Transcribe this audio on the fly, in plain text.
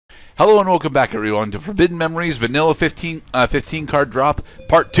Hello and welcome back everyone to Forbidden Memories Vanilla 15 card drop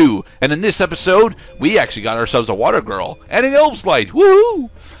part 2. And in this episode, we actually got ourselves a water girl and an elf slide. Woohoo!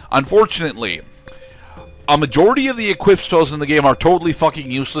 Unfortunately, a majority of the equipped spells in the game are totally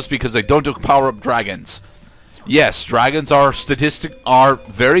fucking useless because they don't power up dragons. Yes, dragons are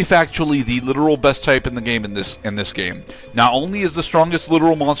very factually the literal best type in the game in this game. Not only is the strongest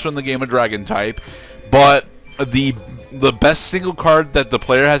literal monster in the game a dragon type, but the best single card that the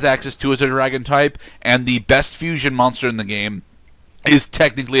player has access to is a dragon type, and the best fusion monster in the game is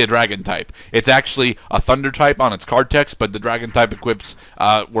technically a dragon type. It's actually a thunder type on its card text, but the dragon type equips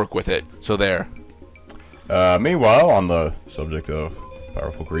work with it. So there. Meanwhile, on the subject of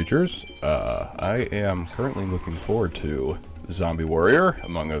powerful creatures, I am currently looking forward to Zombie Warrior,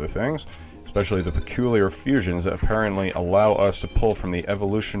 among other things. Especially the peculiar fusions that apparently allow us to pull from the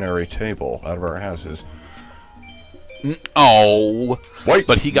evolutionary table out of our asses. Oh, white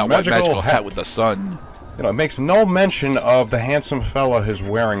but he got magical white magical hat with the sun. You know, it makes no mention of the handsome fella who's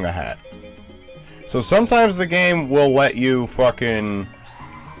wearing the hat. So sometimes the game will let you fucking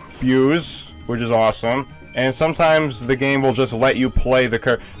fuse, which is awesome, and sometimes the game will just let you play the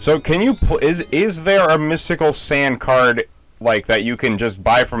card. So can you is there a mystical sand card like that you can just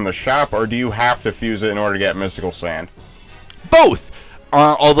buy from the shop, or do you have to fuse it in order to get mystical sand? Both.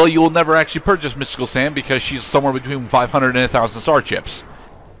 Although you will never actually purchase Mystical Sand because she's somewhere between 500 and 1,000 star chips.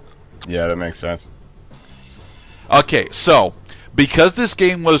 Yeah, that makes sense. Okay, so because this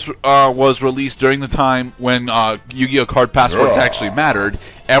game was released during the time when Yu-Gi-Oh card passwords actually mattered,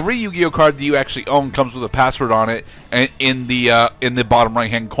 every Yu-Gi-Oh card that you actually own comes with a password on it, and in the bottom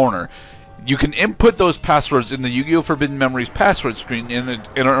right-hand corner. You can input those passwords in the Yu-Gi-Oh Forbidden Memories password screen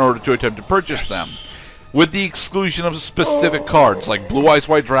in order to attempt to purchase them. With the exclusion of specific cards like Blue Eyes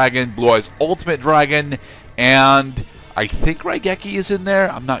White Dragon, Blue Eyes Ultimate Dragon, and I think Raigeki is in there.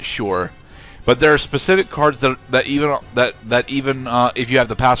 I'm not sure, but there are specific cards that even if you have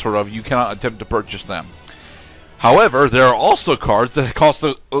the password of, you cannot attempt to purchase them. However, there are also cards that cost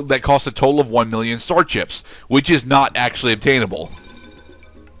a total of 1 million star chips, which is not actually obtainable.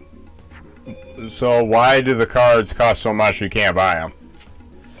 So why do the cards cost so much you can't buy them?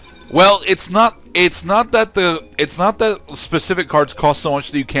 Well, it's not that specific cards cost so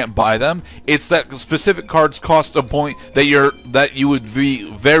much that you can't buy them. It's that specific cards cost a point that you would be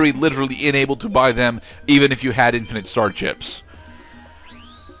very literally unable to buy them even if you had infinite star chips.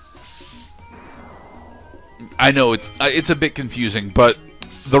 I know it's a bit confusing, but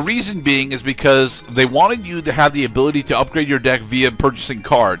the reason being is because they wanted you to have the ability to upgrade your deck via purchasing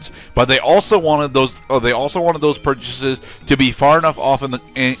cards, but they also wanted those purchases to be far enough off in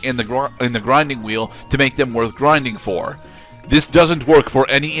the grinding wheel to make them worth grinding for. This doesn't work for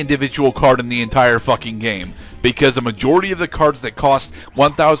any individual card in the entire fucking game, because a majority of the cards that cost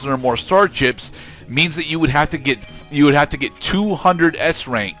 1,000 or more star chips means that you would have to get 200 S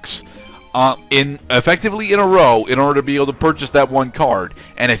ranks effectively in a row in order to be able to purchase that one card.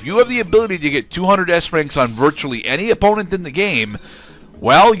 And if you have the ability to get 200 S ranks on virtually any opponent in the game,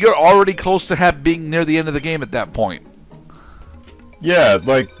 well, you're already close to being near the end of the game at that point. Yeah,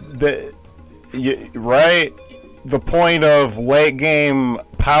 like right. The point of late game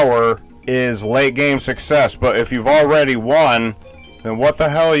power is late game success. But if you've already won, then what the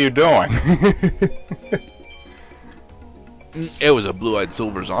hell are you doing? It was a blue-eyed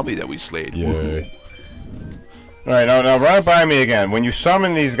silver zombie that we slayed. Yeah. Alright, now run it by me again. When you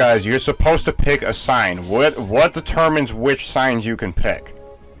summon these guys, you're supposed to pick a sign. What determines which signs you can pick?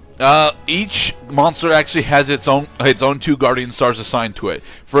 Each monster actually has its own 2 guardian stars assigned to it.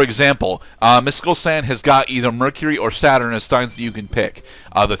 For example, Mystical Sand has got either Mercury or Saturn as signs that you can pick.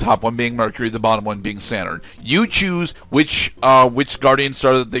 The top one being Mercury, the bottom one being Saturn. You choose which guardian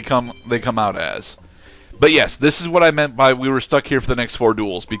star that they come out as. But yes, this is what I meant by we were stuck here for the next 4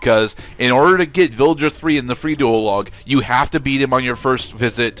 duels, because in order to get Villager 3 in the free duel log, you have to beat him on your first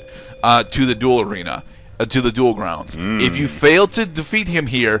visit to the duel arena, to the duel grounds. If you fail to defeat him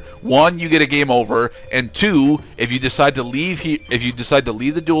here, 1, you get a game over, and 2, if you decide to leave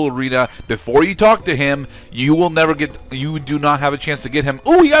the duel arena before you talk to him, you do not have a chance to get him.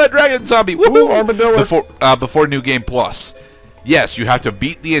 Ooh, you got a dragon zombie! Woohoo! Armadillo! Before New Game Plus. Yes, you have to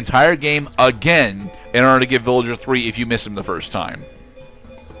beat the entire game again in order to get Villager 3 if you miss him the first time.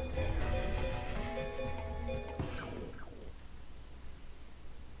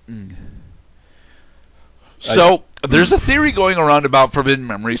 So, there's a theory going around about Forbidden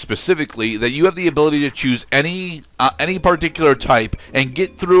Memory specifically that you have the ability to choose any particular type and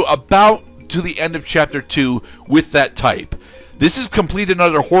get through about to the end of Chapter 2 with that type. This is complete and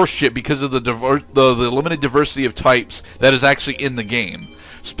utter horseshit because of the limited diversity of types that is actually in the game.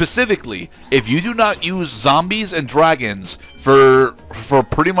 Specifically, if you do not use zombies and dragons for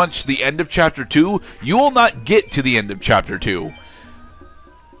pretty much the end of Chapter 2, you will not get to the end of Chapter 2.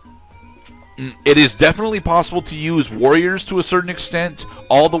 It is definitely possible to use warriors to a certain extent,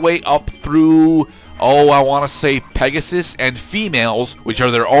 all the way up through, I want to say Pegasus and females, which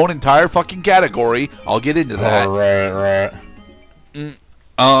are their own entire fucking category. I'll get into that. Oh,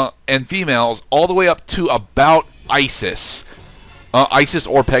 right. And females, all the way up to about Isis. Isis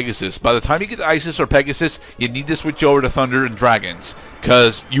or Pegasus. By the time you get to Isis or Pegasus, you need to switch over to Thunder and Dragons,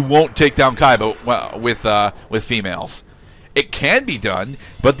 because you won't take down Kaiba with females. It can be done,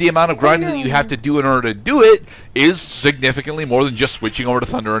 but the amount of grinding that you have to do in order to do it is significantly more than just switching over to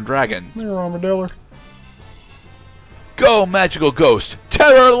Thunder and Dragon. You're Armadillo. Go, Magical Ghost!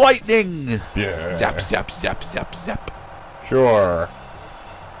 Terror Lightning! Yeah. Zap, zap, zap, zap, zap. Sure.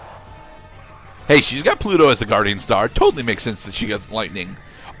 Hey, she's got Pluto as the Guardian Star. Totally makes sense that she gets lightning.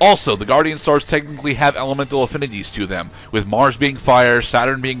 Also, the Guardian Stars technically have elemental affinities to them, with Mars being fire,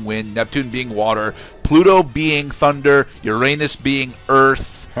 Saturn being wind, Neptune being water, Pluto being thunder, Uranus being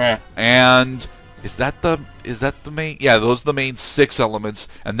earth, and is that the main? Yeah, those are the main 6 elements.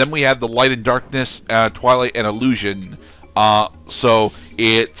 And then we have the light and darkness, twilight and illusion. So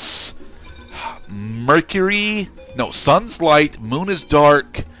it's Mercury. No, sun's light, moon is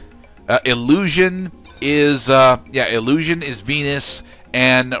dark. Illusion is illusion is Venus,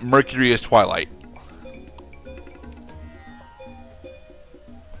 and Mercury is twilight.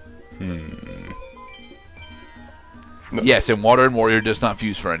 Yes, and water and warrior does not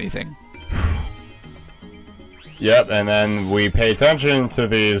fuse for anything. Yep, and then we pay attention to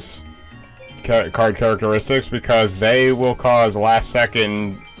these card characteristics because they will cause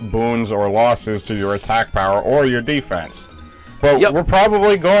last-second boons or losses to your attack power or your defense. But we're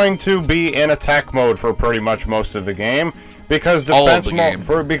probably going to be in attack mode for pretty much most of the game because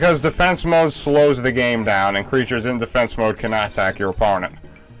defense mode slows the game down and creatures in defense mode cannot attack your opponent.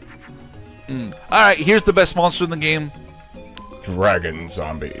 Alright, here's the best monster in the game. Dragon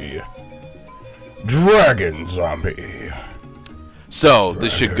Zombie. Dragon Zombie. So,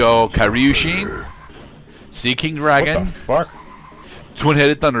 this should go Karyushin, Sea King Dragon. What the fuck?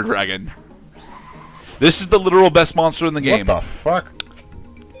 Twin-headed Thunder Dragon. This is the literal best monster in the game. What the fuck?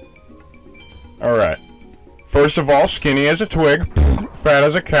 Alright. First of all, skinny as a twig, fat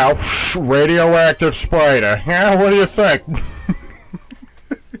as a cow, radioactive spider. Yeah, what do you think?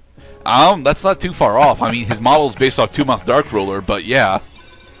 That's not too far off. I mean, his model is based off 2-month Dark Ruler, but yeah.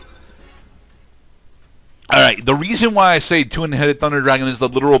 Alright, the reason why I say Twin-headed Thunder Dragon is the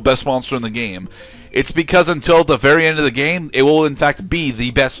literal best monster in the game, it's because until the very end of the game, it will in fact be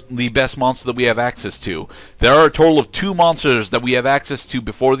the best monster that we have access to. There are a total of 2 monsters that we have access to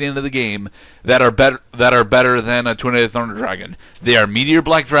before the end of the game that are better than a Twin-headed Thunder Dragon. They are Meteor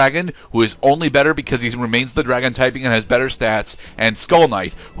Black Dragon, who is only better because he remains the dragon typing and has better stats, and Skull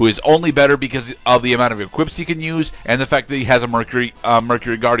Knight, who is only better because of the amount of equips he can use and the fact that he has a Mercury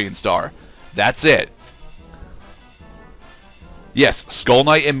Guardian Star. That's it. Yes, Skull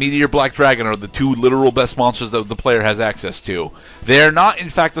Knight and Meteor Black Dragon are the 2 literal best monsters that the player has access to. They are not, in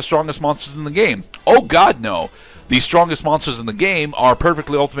fact, the strongest monsters in the game. Oh god, no. The strongest monsters in the game are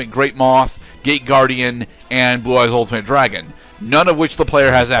Perfectly Ultimate Great Moth, Gate Guardian, and Blue Eyes Ultimate Dragon, none of which the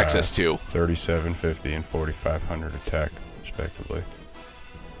player has access to. 3750 and 4500 attack, respectively.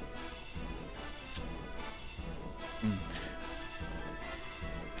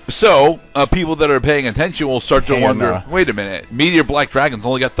 So, people that are paying attention will start to wonder, wait a minute, Meteor Black Dragon's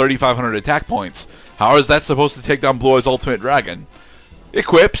only got 3,500 attack points. How is that supposed to take down Blue Eyes Ultimate Dragon?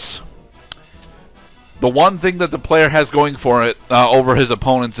 Equips. The one thing that the player has going for it over his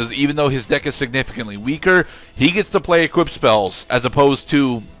opponents is even though his deck is significantly weaker, he gets to play equip spells as opposed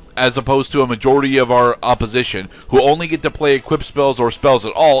to a majority of our opposition who only get to play equip spells or spells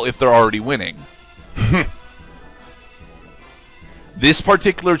at all if they're already winning. This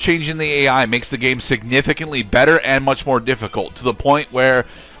particular change in the AI makes the game significantly better and much more difficult, to the point where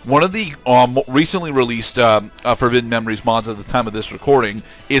one of the recently released Forbidden Memories mods at the time of this recording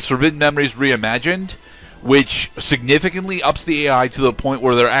is Forbidden Memories Reimagined, which significantly ups the AI to the point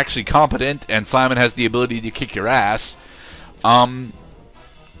where they're actually competent and Simon has the ability to kick your ass. And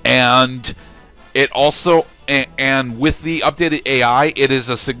it also, and with the updated AI, it is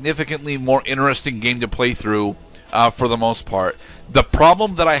a significantly more interesting game to play through for the most part. The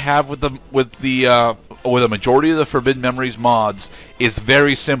problem that I have with a majority of the Forbidden Memories mods is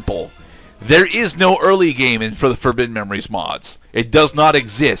very simple. There is no early game for the Forbidden Memories mods. It does not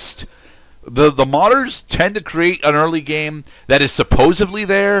exist. The modders tend to create an early game that is supposedly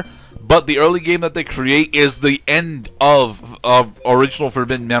there, but the early game that they create is the end of original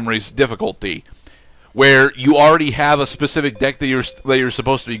Forbidden Memories difficulty, where you already have a specific deck that you're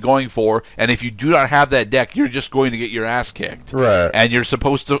supposed to be going for, and if you do not have that deck, you're just going to get your ass kicked. Right. And you're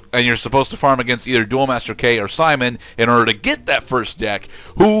supposed to farm against either Duel Master K or Simon in order to get that first deck,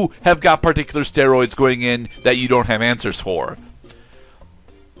 who have got particular steroids going in that you don't have answers for.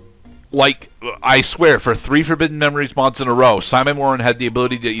 Like, I swear, for 3 Forbidden Memories mods in a row, Simon Warren had the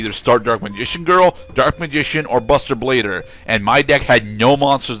ability to either start Dark Magician Girl, Dark Magician, or Buster Blader, and my deck had no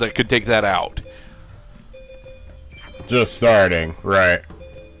monsters that could take that out. Just starting, right.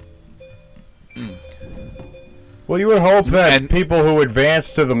 Well, you would hope that people who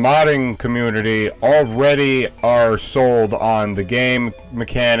advance to the modding community already are sold on the game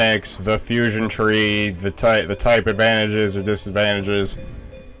mechanics, the fusion tree, the type advantages or disadvantages.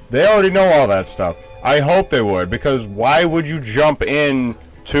 They already know all that stuff. I hope they would, because why would you jump in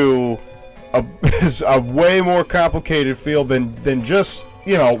to a way more complicated field than just,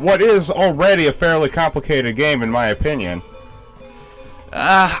 you know, what is already a fairly complicated game, in my opinion?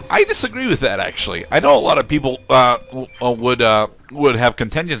 I disagree with that, actually. I know a lot of people would have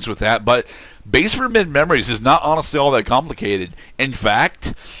contentions with that, but Base Forbidden Memories is not honestly all that complicated. In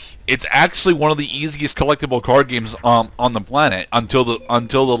fact, it's actually one of the easiest collectible card games on the planet until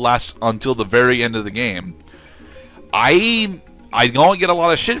the very end of the game. I don't get a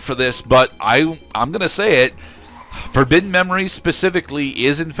lot of shit for this, but I'm gonna say it. Forbidden Memories specifically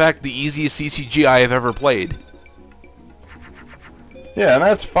is in fact the easiest CCG I have ever played. Yeah, and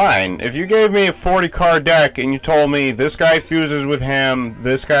that's fine. If you gave me a 40-card deck and you told me this guy fuses with him,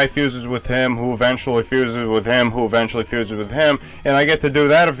 this guy fuses with him, who eventually fuses with him, who eventually fuses with him, and I get to do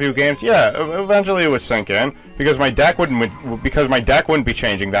that a few games, yeah, eventually it would sink in because my deck wouldn't be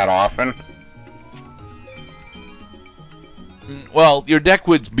changing that often. Well, your deck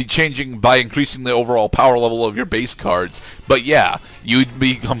would be changing by increasing the overall power level of your base cards, but yeah, you'd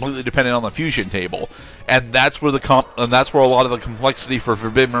be completely dependent on the fusion table, and that's where a lot of the complexity for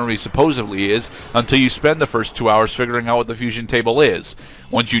Forbidden Memories supposedly is. Until you spend the first 2 hours figuring out what the fusion table is.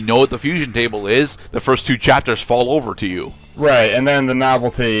 Once you know what the fusion table is, the first 2 chapters fall over to you. Right, and then the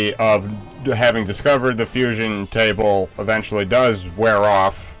novelty of having discovered the fusion table eventually does wear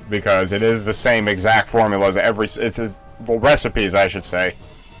off because it is the same exact formulas well, recipes, I should say.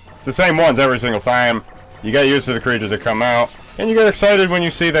 It's the same ones every single time. You get used to the creatures that come out, and you get excited when you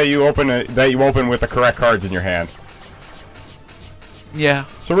see that you open with the correct cards in your hand. Yeah.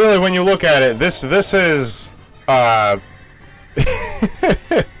 So really, when you look at it, this is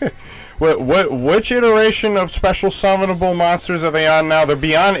which iteration of special summonable monsters are they on now? They're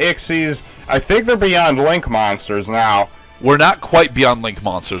beyond Ixies. I think they're beyond Link monsters now. We're not quite beyond Link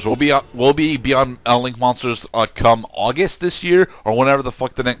monsters. We'll be beyond Link monsters come August this year, or whenever the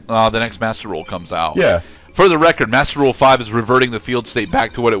fuck the next Master Rule comes out. Yeah. For the record, Master Rule 5 is reverting the field state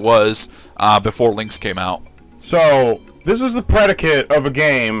back to what it was before Links came out. So this is the predicate of a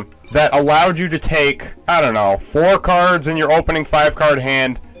game that allowed you to take, I don't know, 4 cards in your opening 5-card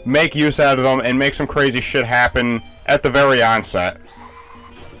hand, make use out of them, and make some crazy shit happen at the very onset.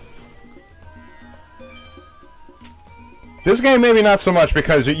 This game maybe not so much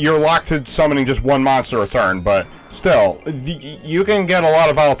because you're locked to summoning just 1 monster a turn, but still, you can get a lot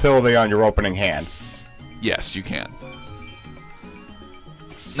of volatility on your opening hand. Yes, you can.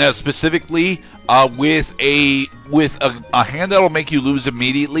 Now, specifically, with a hand that'll make you lose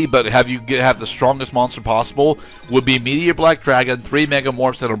immediately, but have the strongest monster possible, would be Meteor Black Dragon, 3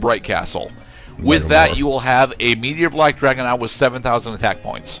 Megamorphs, and a Bright Castle. With that, you will have a Meteor Black Dragon out with 7,000 attack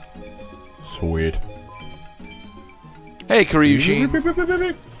points. Sweet. Hey,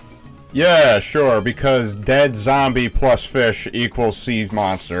 Karyushin. Yeah, sure, because dead zombie plus fish equals sea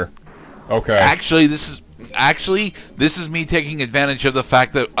monster. Okay. Actually, this is me taking advantage of the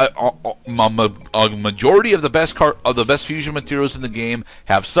fact that a majority of the best fusion materials in the game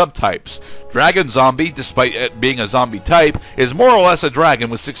have subtypes. Dragon Zombie, despite it being a zombie type, is more or less a dragon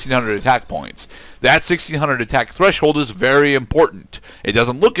with 1,600 attack points. That 1,600 attack threshold is very important. It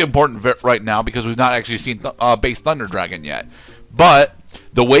doesn't look important right now because we've not actually seen base Thunder Dragon yet. But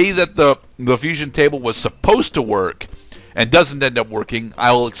the way that the fusion table was supposed to work and doesn't end up working,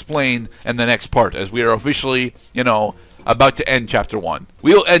 I will explain in the next part, as we are officially, about to end Chapter 1.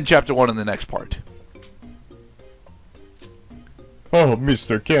 We'll end Chapter 1 in the next part. Oh,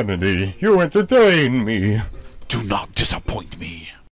 Mr. Kennedy, you entertain me. Do not disappoint me.